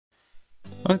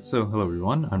Alright, so hello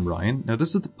everyone, I'm Ryan. Now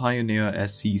this is the Pioneer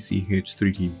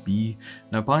SE-CH3T.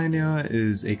 Now Pioneer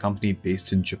is a company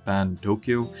based in Japan,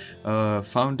 Tokyo,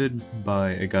 founded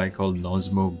by a guy called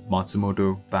Nozomu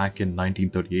Matsumoto back in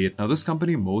 1938. Now this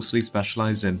company mostly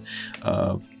specialized in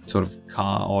sort of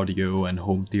car audio and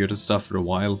home theater stuff for a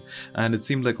while, and it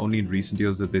seemed like only in recent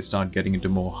years that they start getting into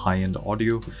more high-end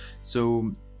audio.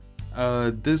 So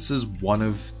this is one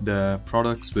of the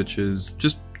products which is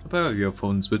just a pair of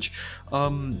earphones which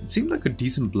seemed like a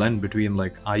decent blend between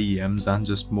like IEMs and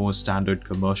just more standard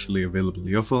commercially available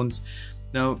earphones.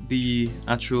 Now the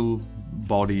actual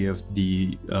body of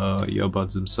the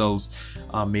earbuds themselves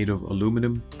are made of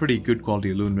aluminum, pretty good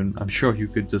quality aluminum. I'm sure you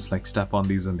could just like step on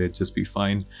these and they'd just be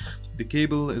fine. The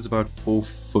cable is about 4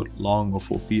 foot long or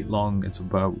 4 feet long. It's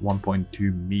about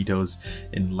 1.2 meters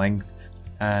in length,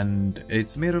 and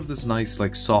it's made of this nice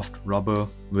like soft rubber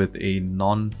with a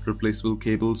non-replaceable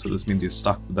cable, so this means you're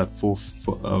stuck with that 4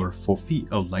 feet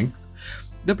of length.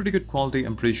 They're pretty good quality.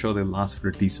 I'm pretty sure they'll last for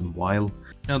a decent while.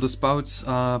 Now the spouts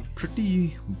are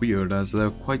pretty weird as they're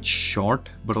quite short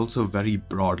but also very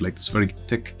broad, like this very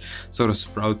thick sort of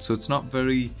sprout, so it's not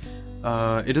very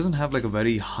it doesn't have like a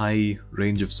very high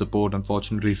range of support,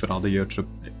 unfortunately, for other ear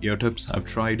tips I've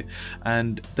tried,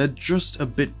 and they're just a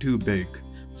bit too big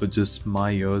for just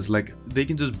my ears. Like they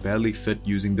can just barely fit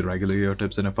using the regular ear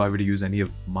tips, and if I were to use any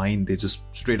of mine, they just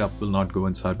straight up will not go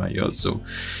inside my ears. So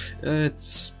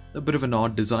it's a bit of an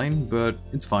odd design, but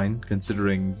it's fine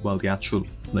considering, well, the actual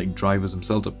like drivers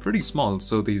themselves are pretty small,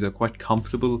 so these are quite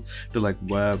comfortable to like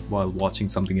wear while watching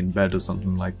something in bed or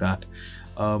something like that.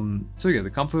 So yeah, the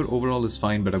comfort overall is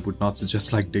fine, but I would not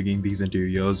suggest like digging these into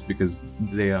your ears because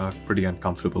they are pretty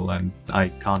uncomfortable and I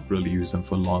can't really use them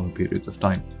for long periods of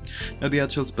time. Now the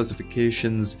actual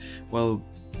specifications, well,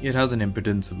 it has an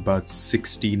impedance of about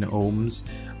 16 ohms,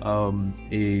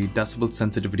 a decibel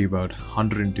sensitivity about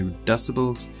 102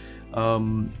 decibels,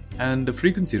 and a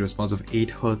frequency response of 8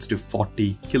 Hz to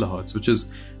 40 kHz, which is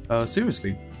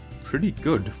seriously pretty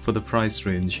good for the price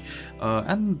range.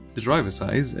 And the driver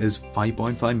size is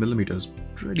 5.5 millimeters,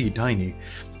 pretty tiny.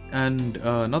 And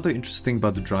another interesting thing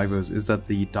about the drivers is that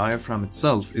the diaphragm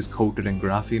itself is coated in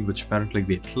graphene, which apparently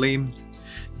they claim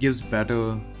gives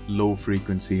better low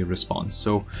frequency response.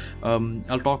 So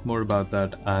I'll talk more about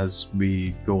that as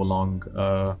we go along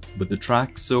with the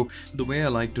tracks. So the way I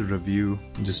like to review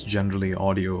just generally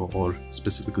audio, or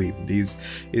specifically these,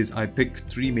 is I pick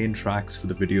 3 main tracks for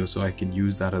the video so I can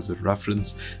use that as a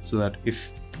reference, so that if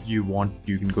you want,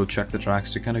 you can go check the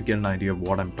tracks to kind of get an idea of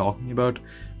what I'm talking about.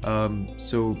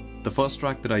 So the first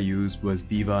track that I used was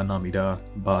Viva Namida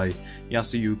by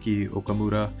Yasuyuki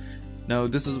Okamura. Now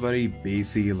this is very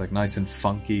bassy, like nice and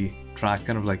funky track,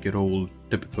 kind of like your old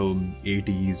typical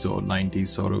 80s or 90s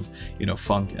sort of, you know,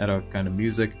 funk era kind of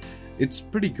music. It's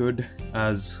pretty good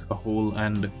as a whole,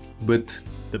 and with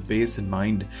the bass in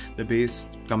mind, the bass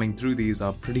coming through these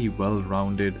are pretty well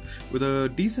rounded with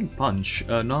a decent punch,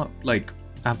 not like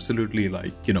absolutely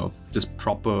like, you know, just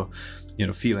proper, you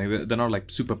know, feeling. They're not like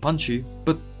super punchy,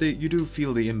 but you do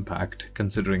feel the impact.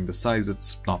 Considering the size,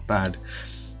 it's not bad.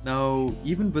 Now,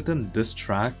 even within this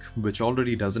track, which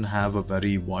already doesn't have a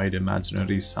very wide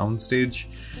imaginary soundstage,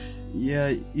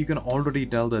 yeah, you can already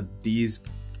tell that these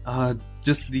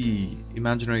just the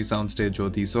imaginary soundstage or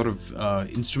the sort of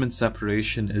instrument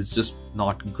separation is just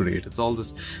not great. It's all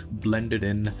just blended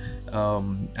in,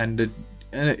 and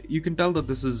you can tell that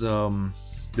this is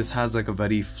this has like a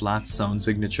very flat sound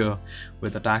signature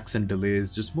with attacks and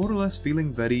delays just more or less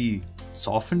feeling very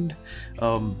softened,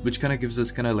 which kind of gives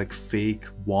us kind of like fake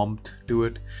warmth to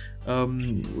it,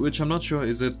 which I'm not sure,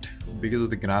 is it because of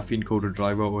the graphene coated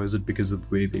driver or is it because of the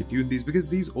way they tune these, because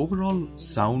these overall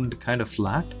sound kind of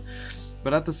flat,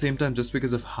 but at the same time, just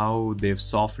because of how they've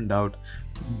softened out,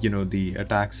 you know, the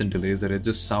attacks and delays, that it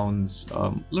just sounds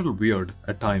a little weird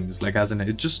at times, like as in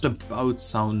it just about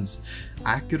sounds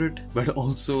accurate, but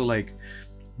also like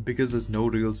because there's no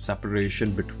real separation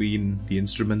between the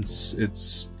instruments,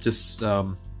 it's just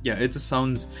yeah, it just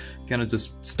sounds kind of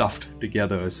just stuffed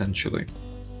together essentially.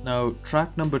 Now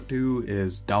track number 2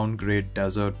 is Downgrade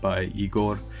Desert by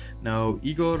Igor. Now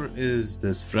Igor is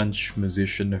this French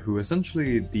musician who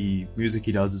essentially the music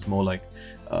he does is more like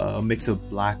a mix of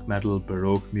black metal,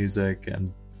 baroque music,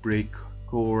 and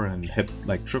breakcore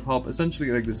and trip hop, essentially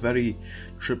like this very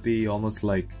trippy, almost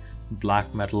like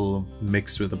black metal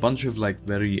mixed with a bunch of like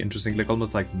very interesting, like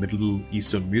almost like Middle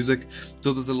Eastern music.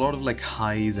 So there's a lot of like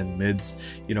highs and mids,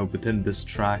 you know, within this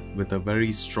track, with a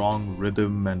very strong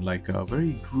rhythm and like a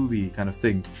very groovy kind of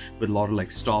thing with a lot of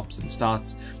like stops and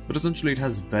starts, but essentially it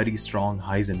has very strong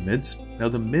highs and mids. Now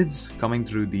the mids coming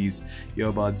through these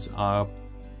earbuds are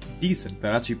decent,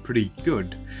 they're actually pretty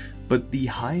good, but the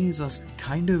highs are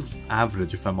kind of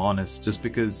average, if I'm honest, just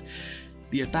because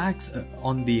the attacks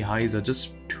on the highs are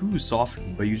just too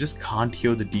softened, where you just can't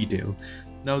hear the detail.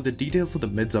 Now, the detail for the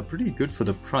mids are pretty good for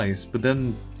the price, but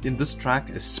then in this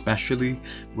track especially,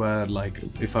 where like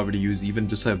if I were to use even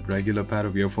just a regular pair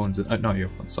of headphones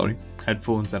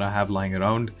that I have lying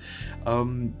around,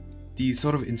 the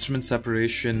sort of instrument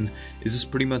separation is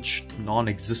just pretty much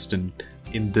non-existent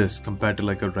in this compared to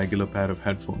like a regular pair of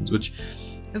headphones, which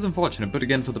is unfortunate, but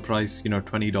again, for the price, you know,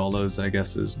 $20 I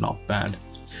guess is not bad.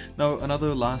 Now,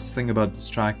 another last thing about this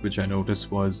track which I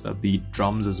noticed was that the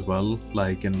drums as well,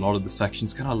 like in a lot of the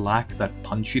sections, kind of lack that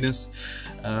punchiness.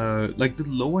 Like the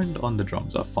low end on the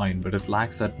drums are fine, but it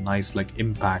lacks that nice like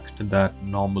impact that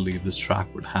normally this track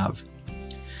would have.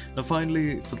 Now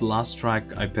finally, for the last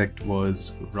track I picked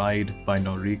was Ride by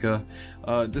Norika.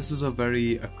 This is a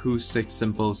very acoustic,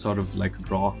 simple sort of like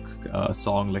rock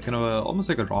song, like, you know, almost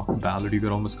like a rock ballad you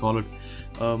could almost call it.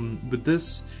 With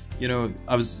this, you know,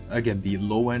 again, the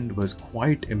low end was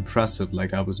quite impressive.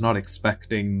 Like, I was not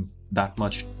expecting that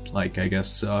much, like, I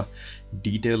guess,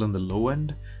 detail in the low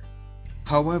end.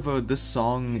 However, this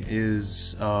song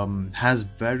has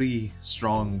very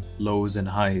strong lows and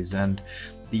highs, and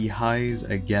the highs,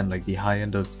 again, like the high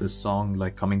end of the song,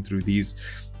 like coming through these,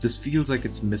 just feels like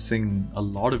it's missing a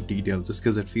lot of detail, just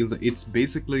because it feels like it's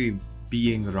basically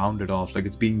being rounded off, like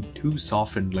it's being too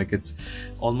softened, like it's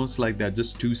almost like they're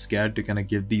just too scared to kind of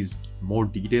give these more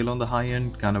detail on the high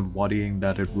end, kind of worrying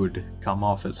that it would come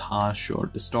off as harsh or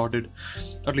distorted.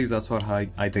 At least that's what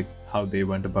I think how they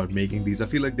went about making these. I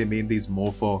feel like they made these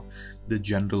more for the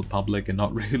general public and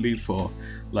not really for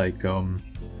like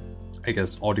I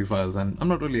guess audiophiles, and I'm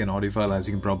not really an audiophile, as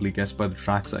you can probably guess by the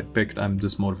tracks I picked. I'm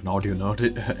just more of an audio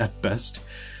nerd at best.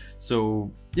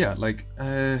 So yeah, like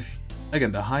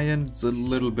again, the high end's a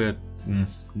little bit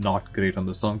not great on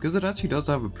the song, because it actually does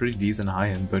have a pretty decent high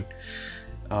end, but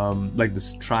like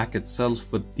this track itself,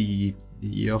 but the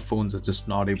earphones are just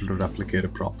not able to replicate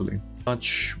it properly.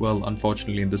 Well,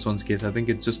 unfortunately in this one's case, I think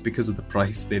it's just because of the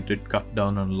price they did cut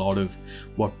down on a lot of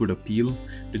what would appeal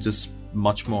to just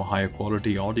much more higher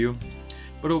quality audio.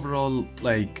 But overall,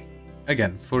 like,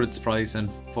 again, for its price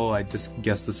and for, I just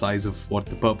guess, the size of what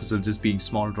the purpose of just being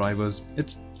small drivers,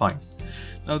 it's fine.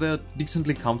 Now, they're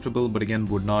decently comfortable, but again,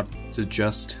 would not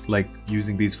suggest like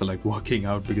using these for like working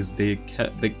out, because they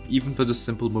even for just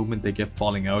simple movement they kept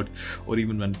falling out, or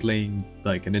even when playing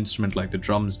like an instrument like the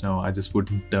drums. No, I just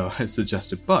wouldn't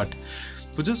suggest it. But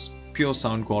for just pure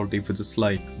sound quality, for just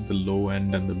like the low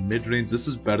end and the mid range, this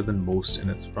is better than most in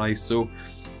its price. So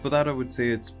for that, I would say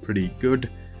it's pretty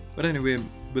good. But anyway,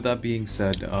 with that being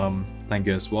said, thank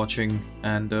you guys for watching,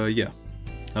 and yeah,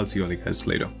 I'll see you all guys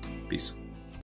later. Peace.